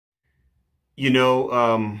You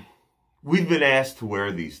know, we've been asked to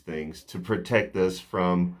wear these things to protect us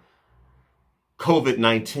from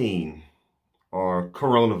COVID-19 or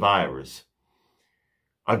coronavirus.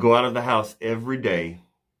 I go out of the house every day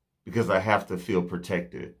because I have to feel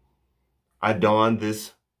protected. I don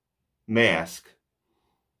this mask.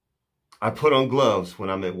 I put on gloves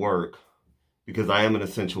when I'm at work because I am an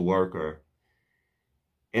essential worker.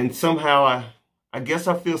 And somehow I guess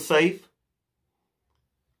I feel safe.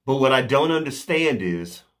 But what I don't understand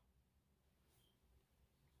is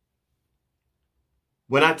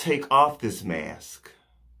when I take off this mask,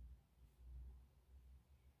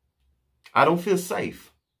 I don't feel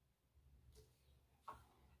safe.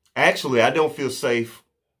 Actually, I don't feel safe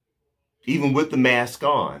even with the mask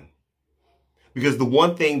on. Because the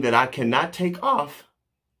one thing that I cannot take off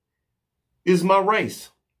is my race.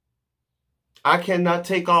 I cannot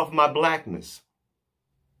take off my blackness.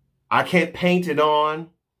 I can't paint it on.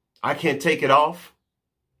 I can't take it off.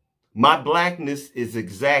 My blackness is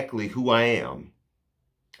exactly who I am.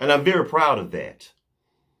 And I'm very proud of that.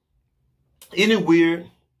 Isn't it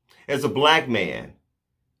weird? As a black man,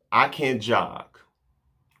 I can't jog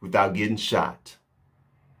without getting shot.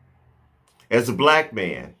 As a black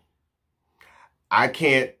man, I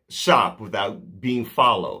can't shop without being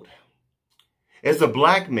followed. As a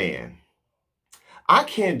black man, I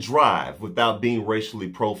can't drive without being racially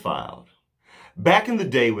profiled. Back in the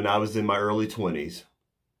day when I was in my early 20s,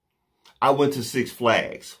 I went to Six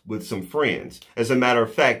Flags with some friends. As a matter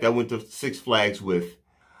of fact, I went to Six Flags with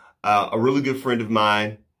a really good friend of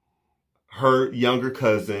mine, her younger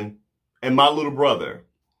cousin, and my little brother.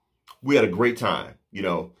 We had a great time, you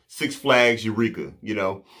know, Six Flags, Eureka, you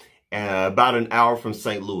know, about an hour from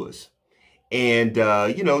St. Louis. And,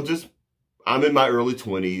 you know, I'm in my early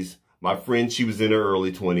 20s. My friend, she was in her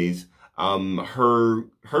early 20s.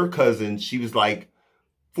 Her cousin, she was like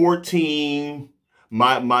 14.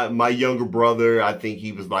 My younger brother, I think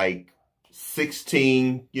he was like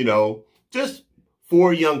 16, you know, just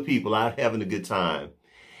 4 young people out having a good time.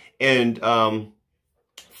 And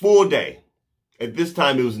full day. At this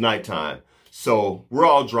time, it was nighttime. So we're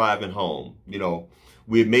all driving home. You know,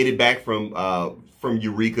 we had made it back from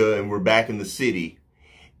Eureka and we're back in the city.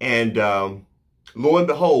 And lo and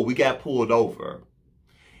behold, we got pulled over.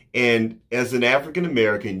 And as an African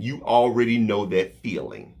American, you already know that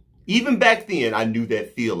feeling. Even back then, I knew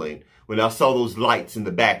that feeling when I saw those lights in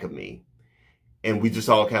the back of me. And we just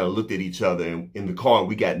all kind of looked at each other in the car and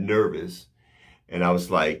we got nervous. And I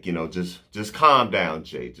was like, you know, just calm down,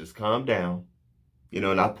 Jay. Just calm down. You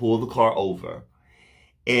know, and I pulled the car over.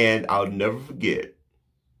 And I'll never forget,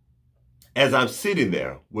 as I'm sitting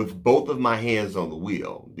there with both of my hands on the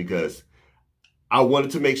wheel, because I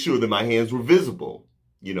wanted to make sure that my hands were visible,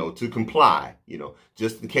 you know, to comply, you know,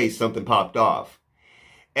 just in case something popped off.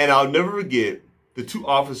 And I'll never forget, the 2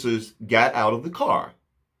 officers got out of the car.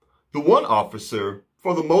 The one officer,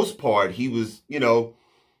 for the most part, he was, you know,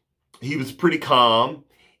 he was pretty calm.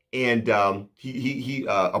 And he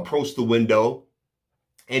approached the window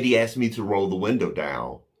and he asked me to roll the window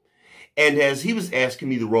down. And as he was asking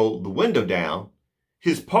me to roll the window down,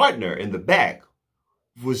 his partner in the back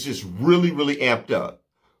was just really, really amped up.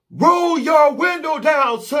 Roll your window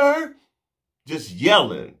down, sir. Just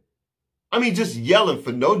yelling. I mean, just yelling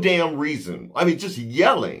for no damn reason. I mean, just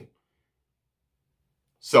yelling.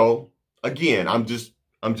 So again, I'm just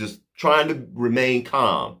trying to remain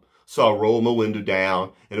calm. So I roll my window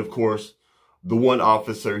down. And of course, the one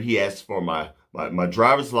officer, he asked for my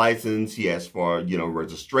driver's license. He asked for, you know,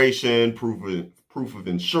 registration, proof of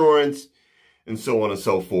insurance, and so on and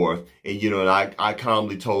so forth. And, you know, and I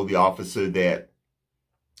calmly told the officer that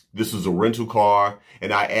this was a rental car.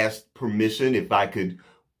 And I asked permission if I could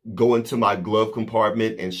go into my glove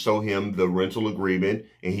compartment and show him the rental agreement.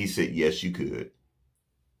 And he said, yes, you could.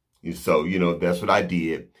 And so, you know, that's what I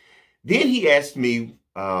did. Then he asked me,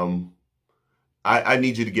 I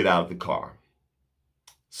need you to get out of the car.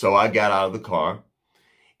 So I got out of the car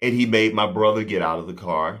and he made my brother get out of the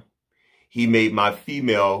car. He made my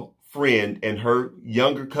female friend and her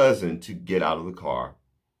younger cousin to get out of the car.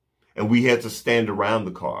 And we had to stand around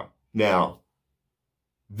the car. Now,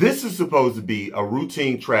 this is supposed to be a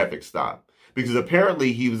routine traffic stop because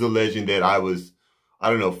apparently he was alleging that I was, I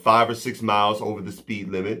don't know, 5 or 6 miles over the speed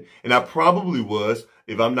limit. And I probably was,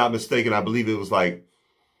 if I'm not mistaken, I believe it was like,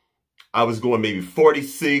 I was going maybe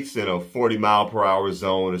 46 in a 40-mile-per-hour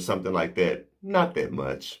zone or something like that. Not that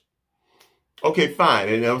much. Okay, fine.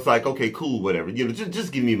 And I was like, okay, cool, whatever. You know,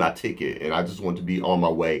 just give me my ticket. And I just want to be on my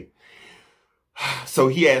way. So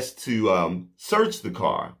he asked to search the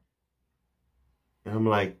car. And I'm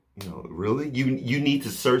like, you know, really? You need to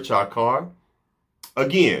search our car?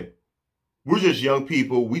 Again, We're just young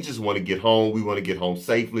people. We just want to get home. We want to get home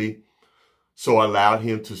safely. So I allowed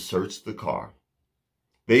him to search the car.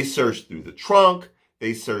 They searched through the trunk.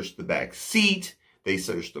 They searched the back seat. They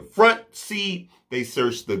searched the front seat. They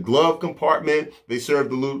searched the glove compartment. They searched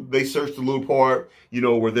the little part,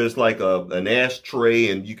 where there's like an ashtray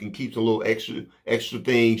and you can keep the little extra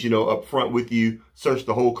things, up front with you. Searched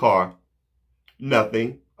the whole car.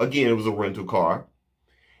 Nothing. Again, it was a rental car.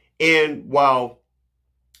 And while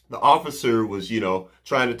the officer was,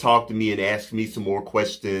 trying to talk to me and ask me some more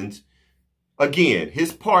questions, again,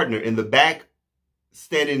 his partner in the back,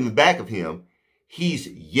 standing in the back of him, he's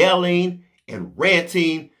yelling and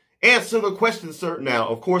ranting. Answer the question, sir. Now,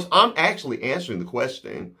 of course, I'm actually answering the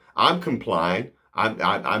question. I'm complying.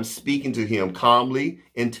 I'm speaking to him calmly,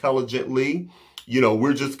 intelligently.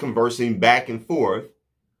 We're just conversing back and forth.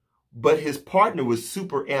 But his partner was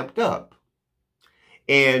super amped up.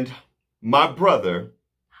 And my brother,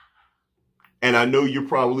 and I know you're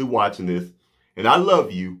probably watching this, and I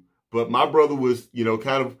love you, but my brother was,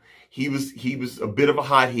 he was a bit of a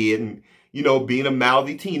hothead, and, being a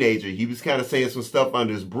mouthy teenager, he was kind of saying some stuff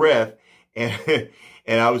under his breath. And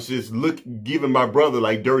I was just giving my brother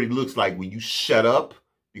like dirty looks like, will you shut up?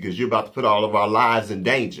 Because you're about to put all of our lives in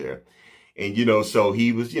danger. And, so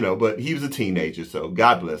he was, but he was a teenager, so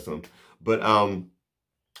God bless him. But,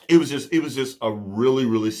 it was just a really,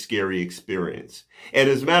 really scary experience. And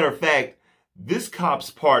as a matter of fact, this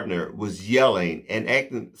cop's partner was yelling and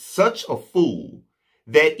acting such a fool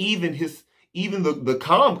that even the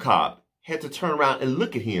calm cop had to turn around and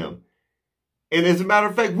look at him. And as a matter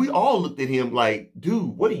of fact, we all looked at him like,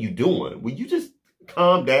 dude, what are you doing? Will you just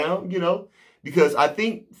calm down, Because I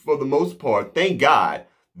think for the most part, thank God,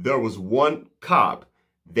 there was one cop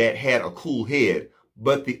that had a cool head.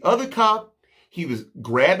 But the other cop, he was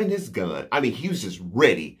grabbing his gun. I mean, he was just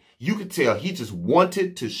ready. You could tell he just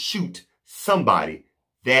wanted to shoot somebody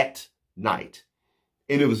that night.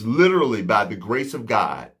 And it was literally by the grace of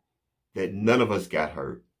God that none of us got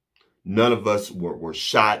hurt. None of us were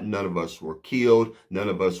shot. None of us were killed. None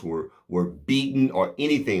of us were beaten or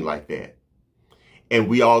anything like that. And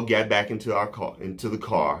we all got back into the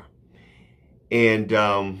car.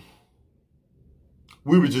 And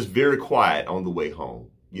we were just very quiet on the way home.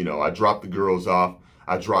 I dropped the girls off.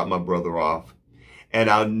 I dropped my brother off. And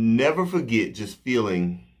I'll never forget just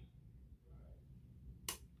feeling,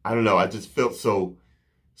 I don't know, I just felt so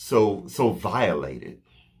violated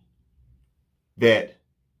that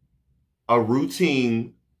a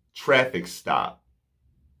routine traffic stop,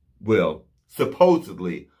 well,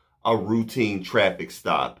 supposedly a routine traffic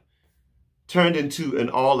stop, turned into an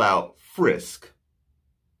all-out frisk.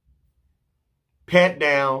 Pat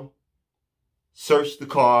down, searched the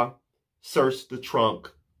car, searched the trunk,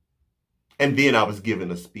 and then I was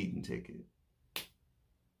given a speeding ticket.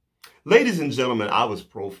 Ladies and gentlemen, I was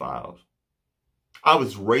profiled. I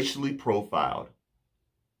was racially profiled.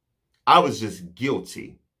 I was just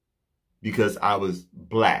guilty because I was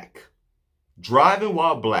black. Driving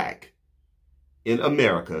while black in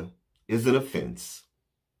America is an offense.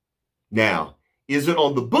 Now, is it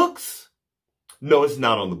on the books? No, it's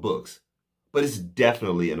not on the books, but it's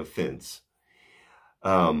definitely an offense.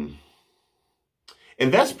 And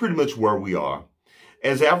that's pretty much where we are.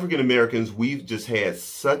 As African Americans, we've just had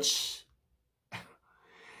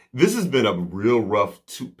this has been a real rough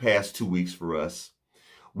past 2 weeks for us.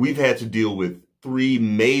 We've had to deal with 3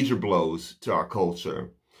 major blows to our culture.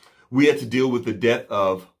 We had to deal with the death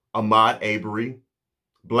of Ahmaud Arbery,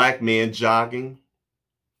 black man jogging,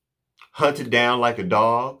 hunted down like a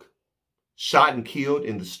dog, shot and killed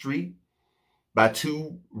in the street by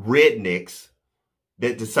 2 rednecks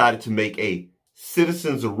that decided to make a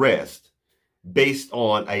citizen's arrest based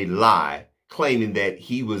on a lie, claiming that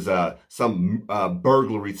he was some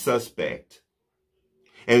burglary suspect.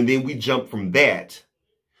 And then we jump from that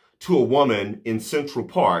to a woman in Central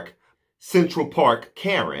Park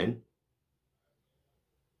Karen,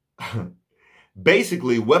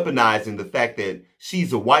 basically weaponizing the fact that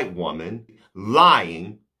she's a white woman,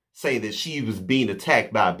 lying, saying that she was being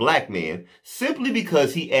attacked by a black man simply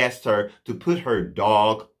because he asked her to put her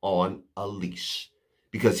dog on a leash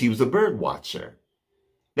because he was a bird watcher.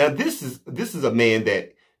 Now, this is a man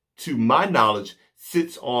that, to my knowledge,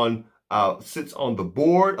 sits on the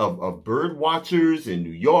board of bird watchers in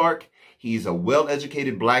New York. He's a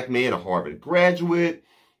well-educated black man, a Harvard graduate,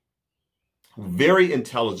 very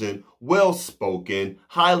intelligent, well-spoken,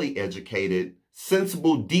 highly educated,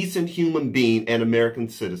 sensible, decent human being and American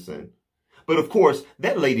citizen. But of course,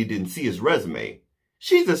 that lady didn't see his resume.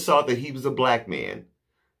 She just saw that he was a black man.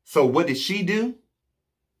 So what did she do?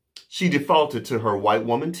 She defaulted to her white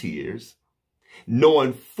woman tears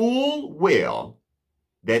knowing full well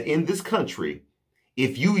that in this country,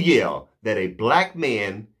 if you yell that a black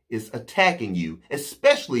man is attacking you,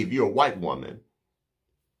 especially if you're a white woman,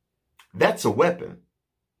 that's a weapon.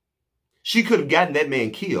 She could have gotten that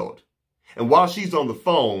man killed. And while she's on the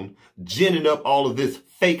phone, ginning up all of this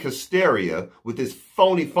fake hysteria with this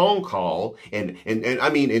phony phone call, and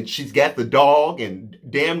she's got the dog and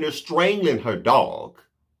damn near strangling her dog.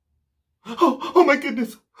 Oh my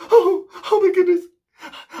goodness. Oh my goodness.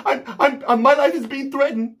 My life is being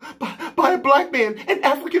threatened by a black man, an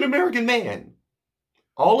African-American man.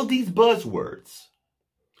 All of these buzzwords.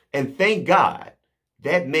 And thank God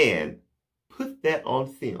that man put that on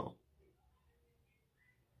film.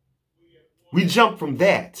 We jump from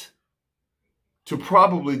that to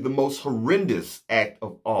probably the most horrendous act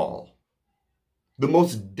of all. The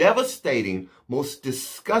most devastating, most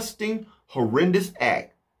disgusting, horrendous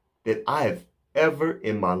act that I have ever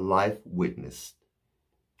in my life witnessed.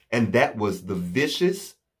 And that was the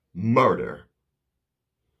vicious murder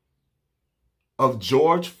of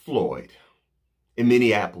George Floyd in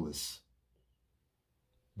Minneapolis.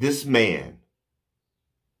 This man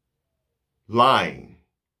lying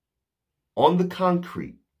on the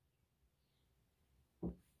concrete,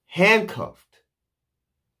 handcuffed,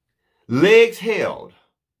 legs held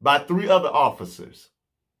by 3 other officers,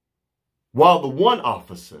 while the one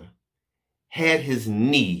officer had his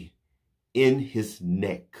knee in his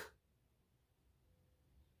neck,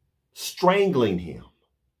 strangling him.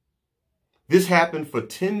 This happened for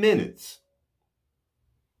 10 minutes.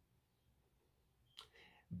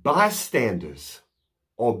 Bystanders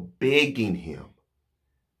are begging him,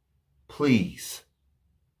 please,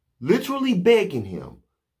 literally begging him,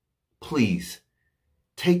 please,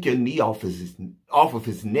 take your knee off of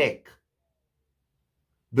his neck.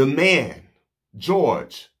 The man,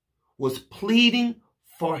 George, was pleading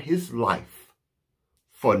for his life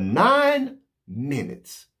for 9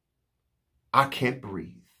 minutes. I can't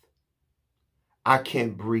breathe. I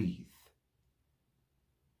can't breathe.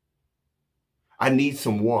 I need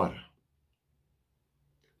some water.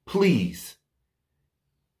 Please,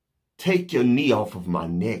 take your knee off of my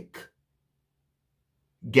neck.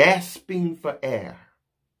 Gasping for air.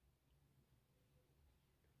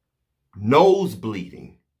 Nose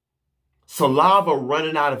bleeding. Saliva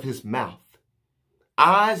running out of his mouth.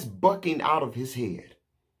 Eyes bucking out of his head.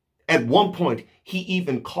 At one point, he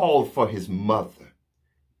even called for his mother.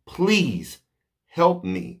 Please help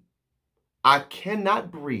me. I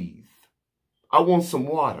cannot breathe. I want some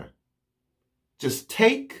water. Just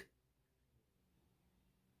take.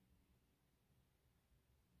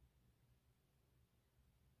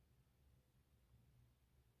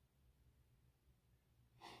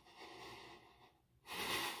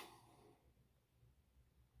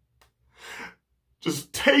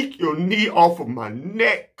 Just take your knee off of my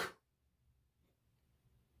neck.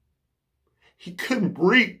 He couldn't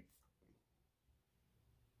breathe.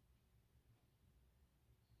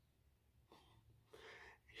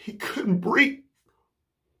 He couldn't breathe.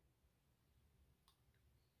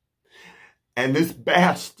 And this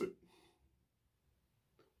bastard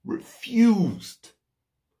refused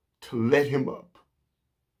to let him up.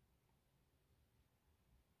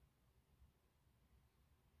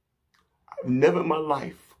 I've never in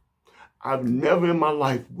my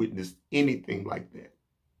life witnessed anything like that.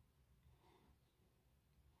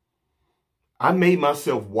 I made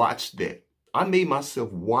myself watch that. I made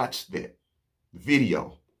myself watch that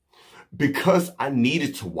video because I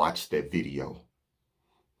needed to watch that video.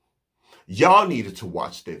 Y'all needed to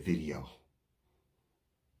watch that video.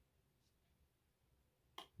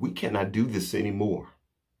 We cannot do this anymore.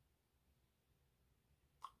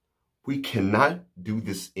 We cannot do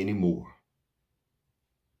this anymore.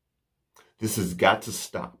 This has got to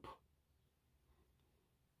stop.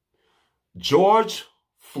 George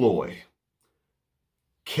Floyd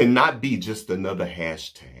cannot be just another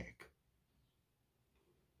hashtag.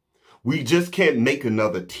 We just can't make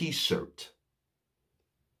another t-shirt.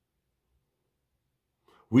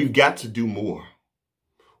 We've got to do more.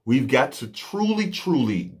 We've got to truly,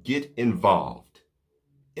 truly get involved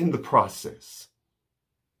in the process.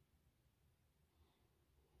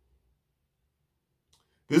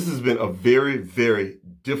 This has been a very, very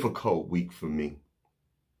difficult week for me.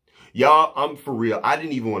 Y'all, I'm for real. I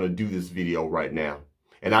didn't even want to do this video right now.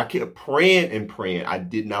 And I kept praying and praying. I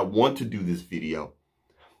did not want to do this video.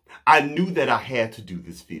 I knew that I had to do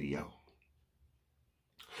this video.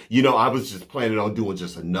 You know, I was just planning on doing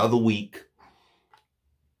just another week.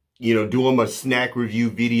 You know, doing my snack review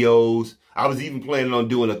videos. I was even planning on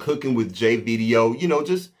doing a cooking with Jay video. You know,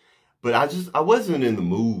 but I wasn't in the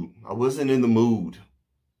mood. I wasn't in the mood.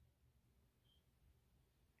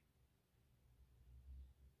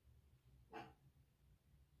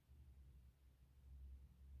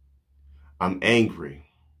 I'm angry.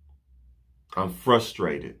 I'm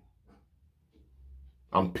frustrated.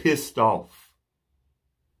 I'm pissed off.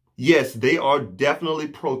 Yes, they are definitely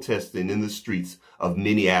protesting in the streets of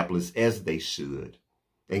Minneapolis, as they should.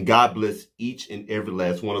 And God bless each and every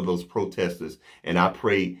last one of those protesters. And I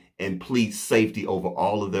pray and plead safety over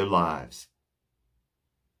all of their lives.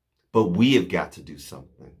 But we have got to do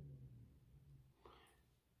something.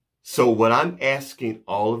 So what I'm asking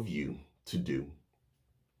all of you to do,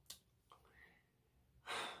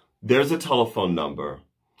 there's a telephone number,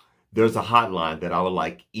 there's a hotline that I would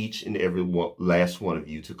like each and every last one of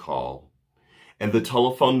you to call. And the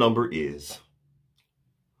telephone number is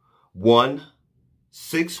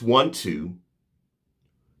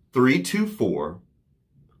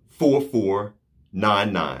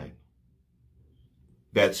 1-612-324-4499.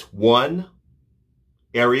 That's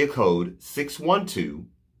area code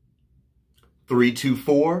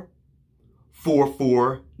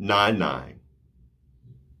 612-324-4499.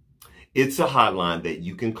 It's a hotline that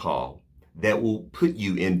you can call that will put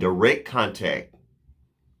you in direct contact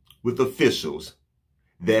with officials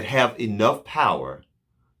that have enough power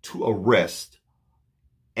to arrest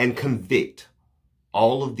and convict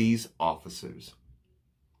all of these officers.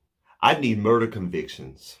 I need murder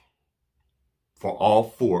convictions for all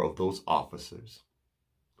 4 of those officers.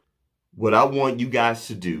 What I want you guys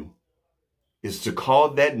to do is to call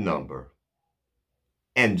that number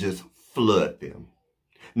and just flood them.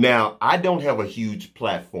 Now, I don't have a huge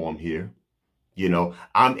platform here. You know,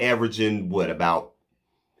 I'm averaging, about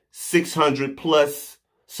 600 plus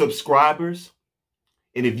subscribers.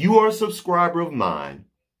 And if you are a subscriber of mine,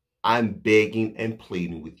 I'm begging and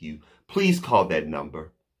pleading with you. Please call that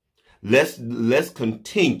number. Let's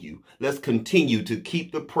continue to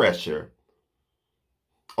keep the pressure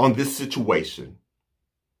on this situation,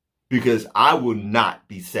 because I will not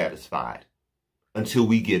be satisfied until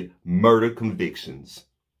we get murder convictions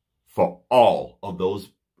for all of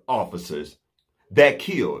those officers that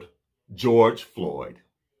killed George Floyd.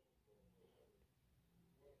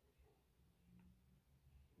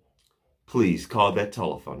 Please call that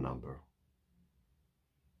telephone number.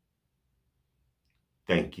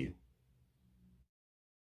 Thank you.